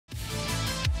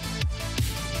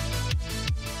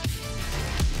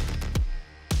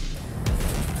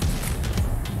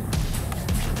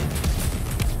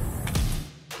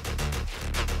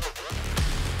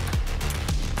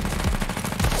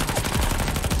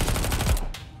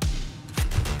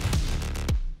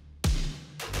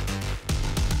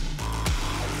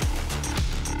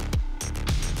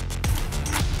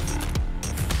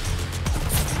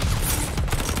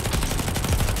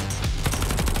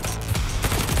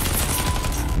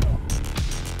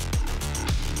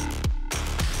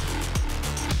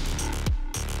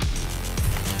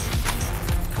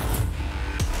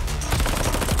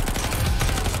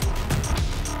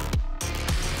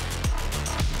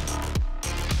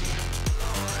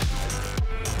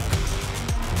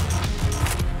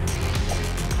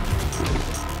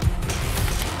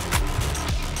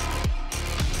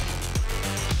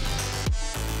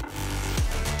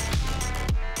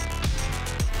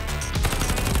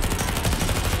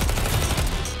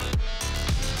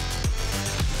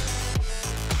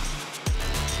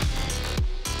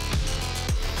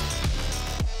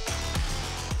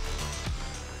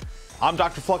I'm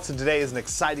DrFlux, and today is an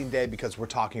exciting day because we're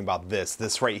talking about this.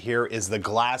 This right here is the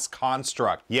Glass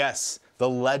Construct. Yes, the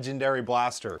legendary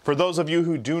blaster. For those of you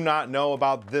who do not know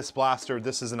about this blaster,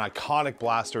 this is an iconic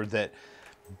blaster that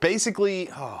basically,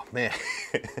 oh man,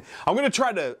 I'm gonna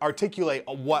try to articulate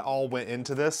what all went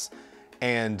into this,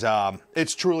 and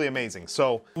it's truly amazing.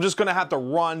 So I'm just gonna have to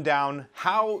run down,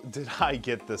 how did I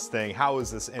get this thing? How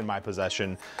is this in my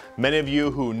possession? Many of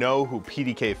you who know who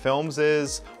PDK Films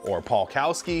is, or King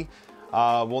Kousky,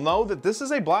 will know that this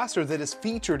is a blaster that is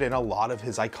featured in a lot of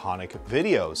his iconic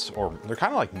videos, or they're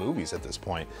kind of like movies at this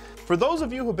point. For those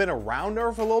of you who've been around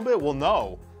Nerf a little bit will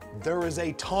know there is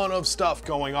a ton of stuff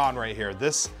going on right here.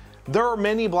 There are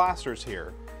many blasters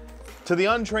here. To the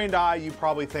untrained eye, you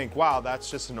probably think, wow,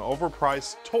 that's just an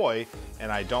overpriced toy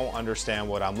and I don't understand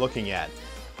what I'm looking at.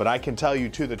 But I can tell you,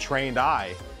 to the trained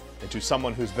eye and to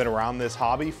someone who's been around this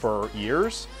hobby for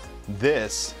years,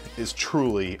 this is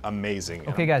truly amazing.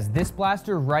 Okay guys, this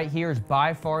blaster right here is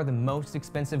by far the most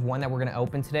expensive one that we're gonna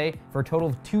open today for a total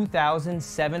of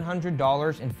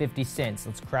 $2,700.50.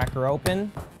 Let's crack her open.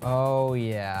 Oh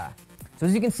yeah. So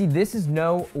as you can see, this is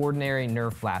no ordinary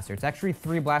Nerf blaster. It's actually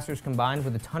 3 blasters combined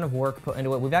with a ton of work put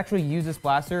into it. We've actually used this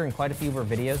blaster in quite a few of our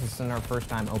videos. This is our first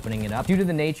time opening it up. Due to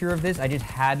the nature of this, I just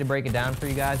had to break it down for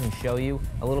you guys and show you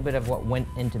a little bit of what went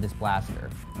into this blaster.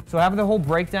 So I have the whole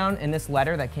breakdown in this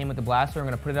letter that came with the blaster. I'm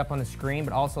gonna put it up on the screen,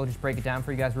 but also just break it down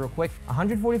for you guys real quick.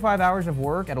 145 hours of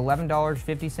work at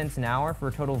 $11.50 an hour for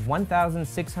a total of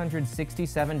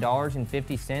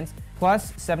 $1,667.50.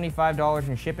 plus $75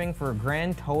 in shipping for a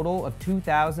grand total of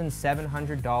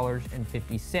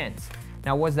 $2,700.50.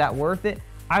 Now, was that worth it?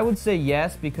 I would say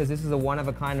yes, because this is a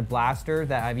one-of-a-kind blaster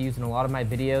that I've used in a lot of my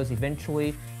videos.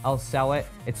 Eventually, I'll sell it.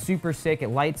 It's super sick, it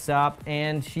lights up,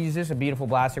 and she's just a beautiful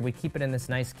blaster. We keep it in this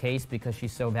nice case because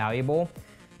she's so valuable.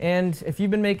 And if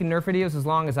you've been making Nerf videos as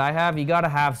long as I have, you gotta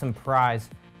have some prize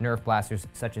Nerf blasters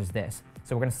such as this.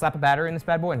 So we're gonna slap a battery in this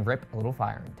bad boy and rip a little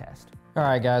firing test. All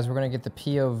right, guys, we're gonna get the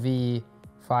POV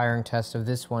firing test of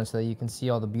this one so that you can see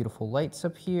all the beautiful lights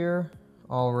up here.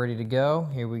 All ready to go.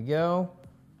 Here we go.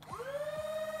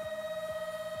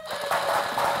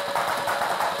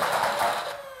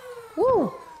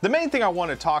 Woo! The main thing I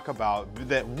want to talk about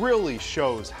that really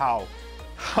shows how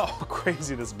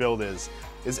crazy this build is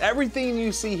everything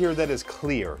you see here that is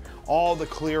clear, all the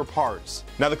clear parts.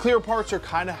 Now the clear parts are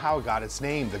kind of how it got its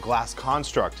name, the Glass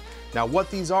Construct. Now what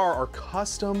these are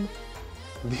custom,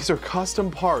 these are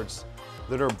custom parts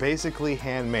that are basically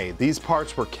handmade. These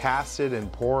parts were casted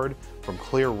and poured from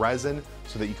clear resin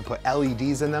so that you can put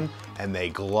LEDs in them and they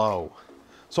glow.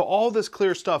 So all this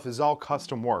clear stuff is all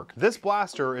custom work. This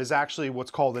blaster is actually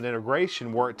what's called an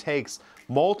integration, where it takes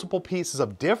multiple pieces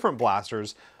of different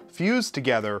blasters fused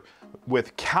together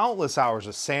with countless hours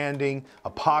of sanding,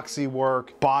 epoxy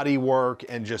work, body work,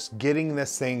 and just getting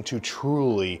this thing to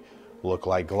truly look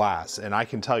like glass. And I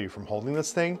can tell you from holding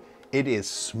this thing, it is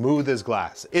smooth as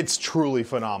glass. It's truly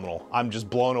phenomenal. I'm just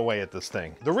blown away at this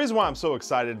thing. The reason why I'm so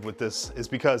excited with this is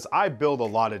because I build a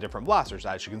lot of different blasters,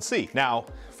 as you can see. Now,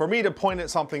 for me to point at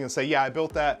something and say, yeah, I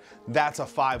built that, that's a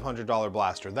 $500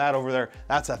 blaster. That over there,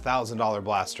 that's a $1,000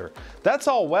 blaster. That's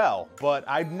all well, but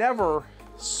I've never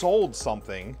sold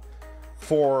something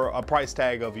for a price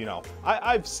tag of, you know,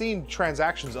 I've seen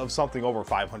transactions of something over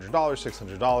 $500,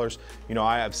 $600, you know,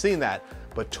 I've seen that,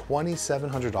 but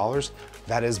 $2,700,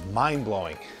 that is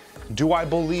mind-blowing. Do I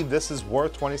believe this is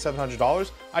worth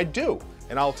 $2,700? I do,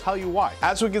 and I'll tell you why.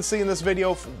 As we can see in this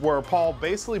video where Paul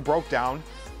basically broke down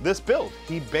this build,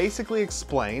 he basically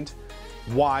explained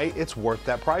why it's worth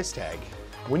that price tag.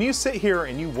 When you sit here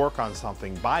and you work on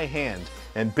something by hand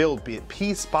and build it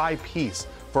piece by piece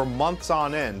for months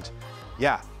on end,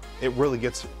 yeah, it really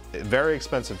gets very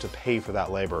expensive to pay for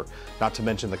that labor, not to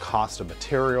mention the cost of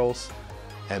materials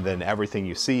and then everything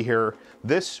you see here.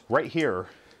 This right here,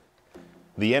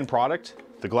 the end product,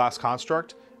 the Glass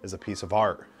Construct, is a piece of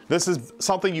art. This is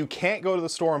something you can't go to the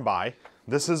store and buy.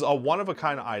 This is a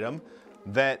one-of-a-kind item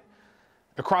that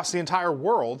across the entire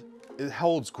world, it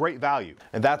holds great value.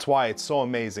 And that's why it's so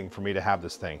amazing for me to have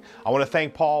this thing. I want to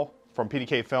thank Paul from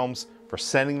PDK Films for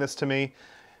sending this to me.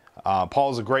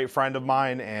 Paul's a great friend of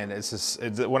mine, and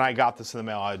when I got this in the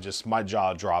mail, my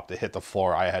jaw dropped, it hit the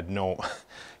floor. I had no,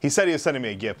 he said he was sending me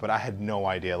a gift, but I had no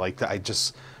idea. Like, I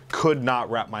just could not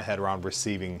wrap my head around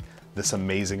receiving this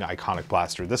amazing iconic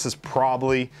blaster. This is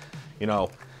probably, you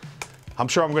know, I'm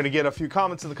sure I'm going to get a few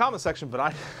comments in the comment section, but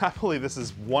I believe this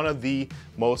is one of the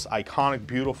most iconic,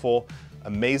 beautiful,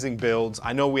 amazing builds.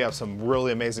 I know we have some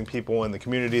really amazing people in the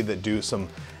community that do some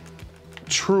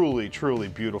truly, truly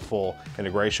beautiful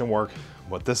integration work,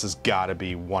 but this has got to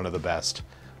be one of the best.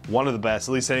 One of the best,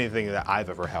 at least anything that I've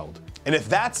ever held. And if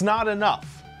that's not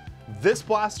enough, this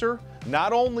blaster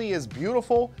not only is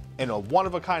beautiful and a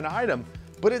one-of-a-kind item,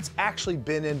 but it's actually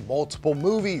been in multiple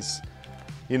movies.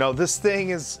 You know, this thing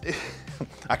is,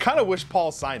 I kind of wish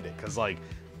Paul signed it, because like,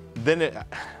 then it,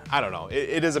 I don't know,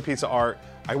 it is a piece of art.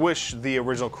 I wish the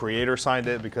original creator signed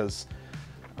it, because,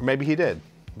 or maybe he did.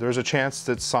 There's a chance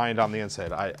that's signed on the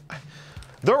inside.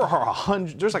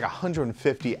 There's like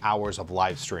 150 hours of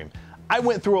live stream. I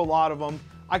went through a lot of them.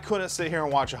 I couldn't sit here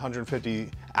and watch 150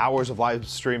 hours of live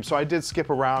stream, so I did skip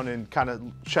around and kind of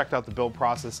checked out the build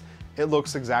process. It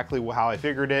looks exactly how I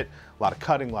figured it. A lot of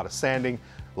cutting, a lot of sanding,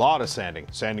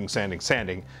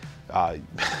 sanding. I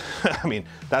mean,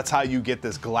 that's how you get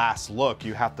this glass look.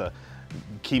 You have to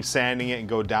keep sanding it and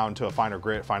go down to a finer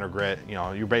grit. You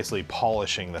know, you're basically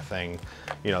polishing the thing.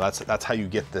 You know, that's how you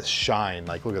get this shine.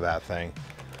 Like, look at that thing.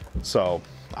 So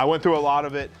I went through a lot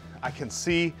of it. I can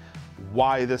see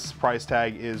why this price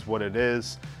tag is what it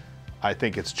is. I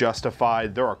think it's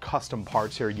justified. There are custom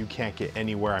parts here you can't get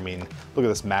anywhere. I mean, look at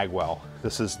this magwell.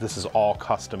 This is all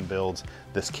custom builds.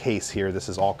 This case here, this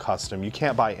is all custom. You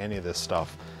can't buy any of this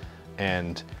stuff.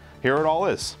 And here it all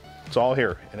is. It's all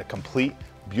here in a complete,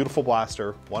 beautiful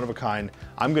blaster, one of a kind.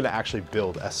 I'm gonna actually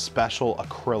build a special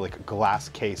acrylic glass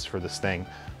case for this thing.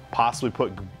 Possibly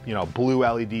put, you know, blue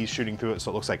LEDs shooting through it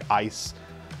so it looks like ice.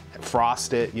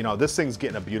 Frost it. You know, this thing's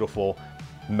getting a beautiful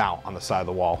mount on the side of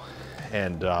the wall.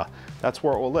 And that's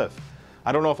where it will live.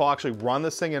 I don't know if I'll actually run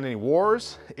this thing in any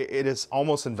wars. It is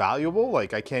almost invaluable.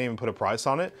 Like, I can't even put a price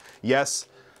on it. Yes,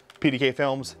 PDK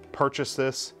Films purchased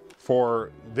this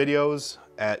for videos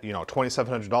at, you know,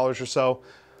 $2,700 or so.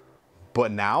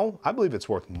 But now, I believe it's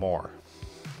worth more.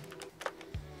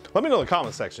 Let me know in the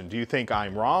comment section. Do you think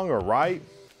I'm wrong or right?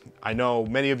 I know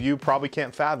many of you probably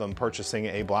can't fathom purchasing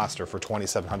a blaster for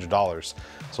 $2,700.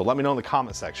 So let me know in the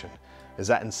comment section. Is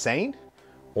that insane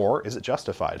or is it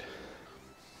justified?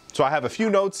 So I have a few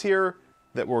notes here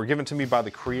that were given to me by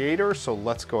the creator. So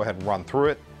let's go ahead and run through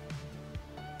it.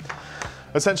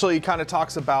 Essentially, he kind of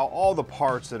talks about all the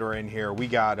parts that are in here. We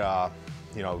got,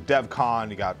 you know, DevCon,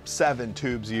 you got 7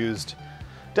 tubes used.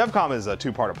 DevCon is a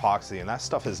 2-part epoxy, and that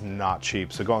stuff is not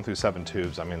cheap. So going through 7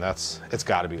 tubes, I mean, it's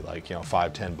got to be like, you know,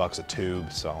 $5–10 bucks a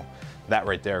tube. So that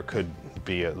right there could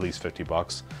be at least 50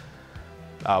 bucks.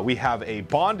 We have a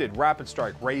bonded Rapid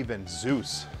Strike Raven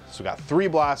Zeus. So we got 3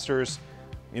 blasters.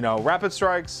 You know, Rapid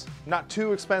Strikes, not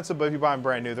too expensive, but if you buy them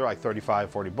brand new, they're like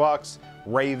 $35–40 bucks.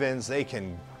 Ravens, they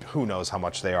can, who knows how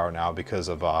much they are now because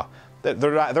of,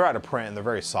 they're out of print and they're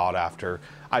very sought after.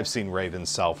 I've seen Ravens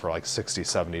sell for like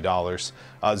 $60–70.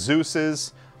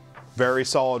 Zeus's, very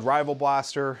solid rival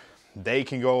blaster. They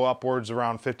can go upwards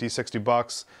around $50–60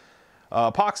 bucks.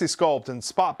 Epoxy sculpt and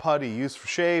spot putty used for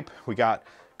shape. We got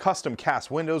custom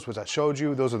cast windows, which I showed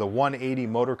you. Those are the 180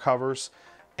 motor covers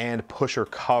and pusher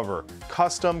cover.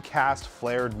 Custom cast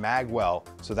flared magwell.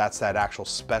 So that's that actual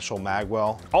special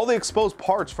magwell. All the exposed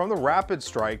parts from the Rapid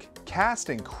Strike cast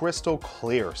in crystal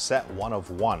clear, set 1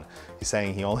 of 1. He's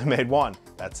saying he only made 1.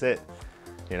 That's it.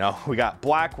 You know, we got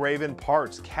Black Raven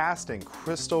parts cast in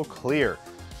crystal clear,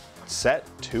 set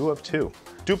 2 of 2.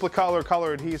 Duplicolor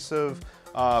color adhesive,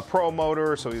 pro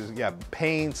motor. So he's got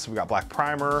paints. We got black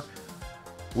primer.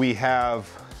 We have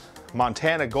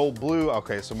Montana gold blue.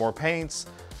 Okay, so more paints.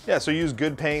 Yeah, so use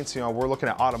good paints. You know, we're looking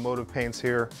at automotive paints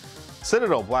here.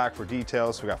 Citadel black for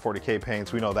details. We got 40K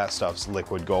paints. We know that stuff's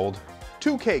liquid gold.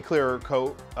 2K clear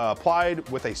coat applied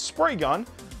with a spray gun.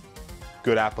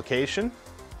 Good application.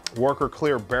 Worker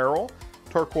clear barrel.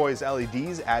 Turquoise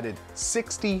LEDs added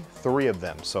 63 of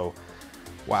them. So,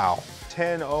 wow.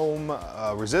 10 ohm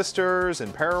resistors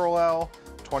in parallel.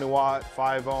 20 watt,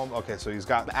 5 ohm. Okay, so he's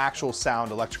got actual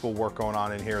sound electrical work going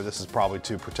on in here. This is probably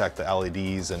to protect the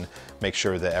LEDs and make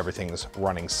sure that everything's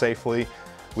running safely.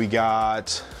 We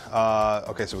got,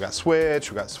 okay, so we got switch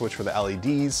for the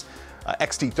LEDs,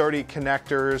 XT30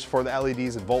 connectors for the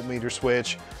LEDs and voltmeter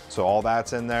switch. So all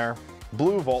that's in there.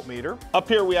 Blue voltmeter. Up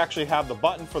here, we actually have the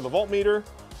button for the voltmeter.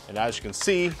 And as you can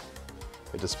see,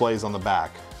 it displays on the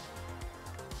back.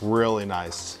 Really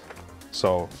nice.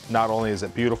 So not only is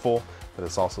it beautiful, but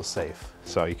it's also safe.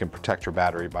 So you can protect your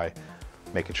battery by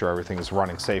making sure everything is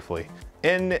running safely.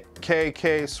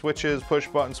 NKK switches, push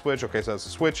button switch. Okay, so that's the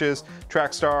switches.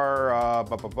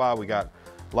 Trackstar, we got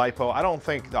LiPo. I don't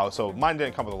think, oh, so mine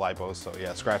didn't come with a LiPo, so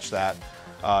yeah, scratch that.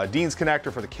 Dean's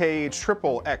connector for the cage,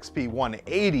 triple XP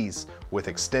 180s with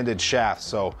extended shafts.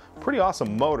 So pretty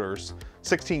awesome motors.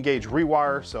 16 gauge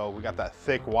rewire, so we got that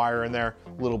thick wire in there.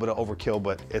 A little bit of overkill,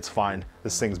 but it's fine.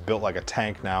 This thing's built like a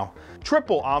tank now.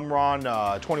 Triple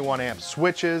Omron 21 amp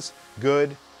switches,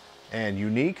 good and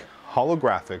unique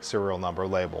holographic serial number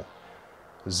label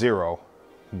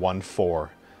 014.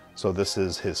 So this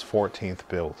is his 14th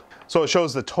build. So it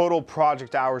shows the total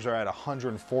project hours are at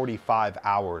 145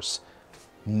 hours.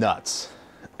 Nuts.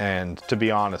 And to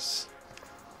be honest,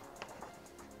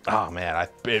 oh man,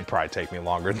 it'd probably take me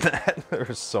longer than that.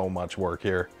 There's so much work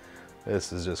here.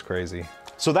 This is just crazy.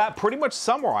 So that pretty much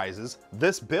summarizes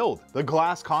this build, the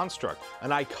Glass Construct,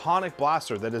 an iconic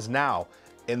blaster that is now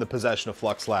in the possession of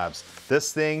Flux Labs.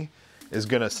 This thing is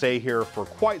gonna stay here for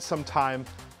quite some time.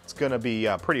 It's gonna be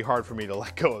pretty hard for me to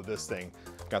let go of this thing.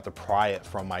 Got to pry it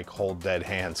from my cold dead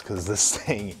hands because this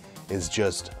thing is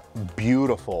just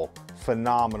beautiful,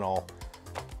 phenomenal,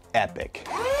 epic.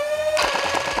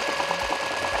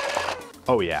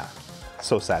 Oh yeah,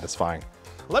 so satisfying.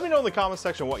 Let me know in the comment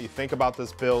section what you think about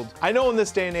this build. I know in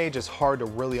this day and age it's hard to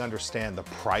really understand the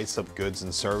price of goods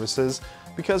and services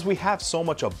because we have so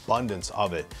much abundance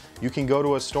of it. You can go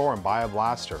to a store and buy a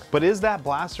blaster, but is that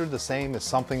blaster the same as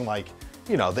something like,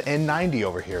 you know, the N90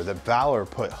 over here that Valor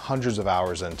put hundreds of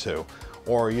hours into?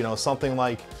 Or, you know, something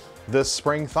like this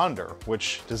Spring Thunder,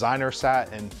 which designer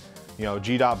sat and, you know,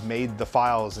 GDOP made the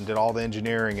files and did all the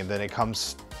engineering, and then it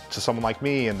comes to someone like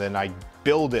me and then I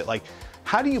build it. Like,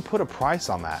 how do you put a price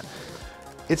on that?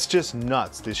 It's just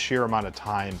nuts, this sheer amount of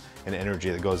time and energy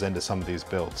that goes into some of these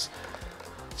builds.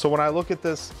 So when I look at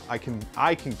this, I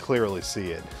can clearly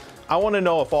see it. I want to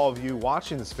know if all of you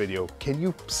watching this video, can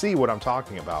you see what I'm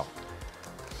talking about?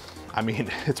 I mean,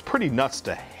 it's pretty nuts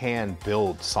to hand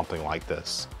build something like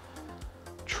this.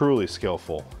 Truly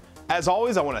skillful. As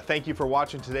always, I want to thank you for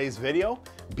watching today's video.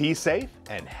 Be safe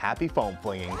and happy foam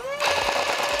flinging.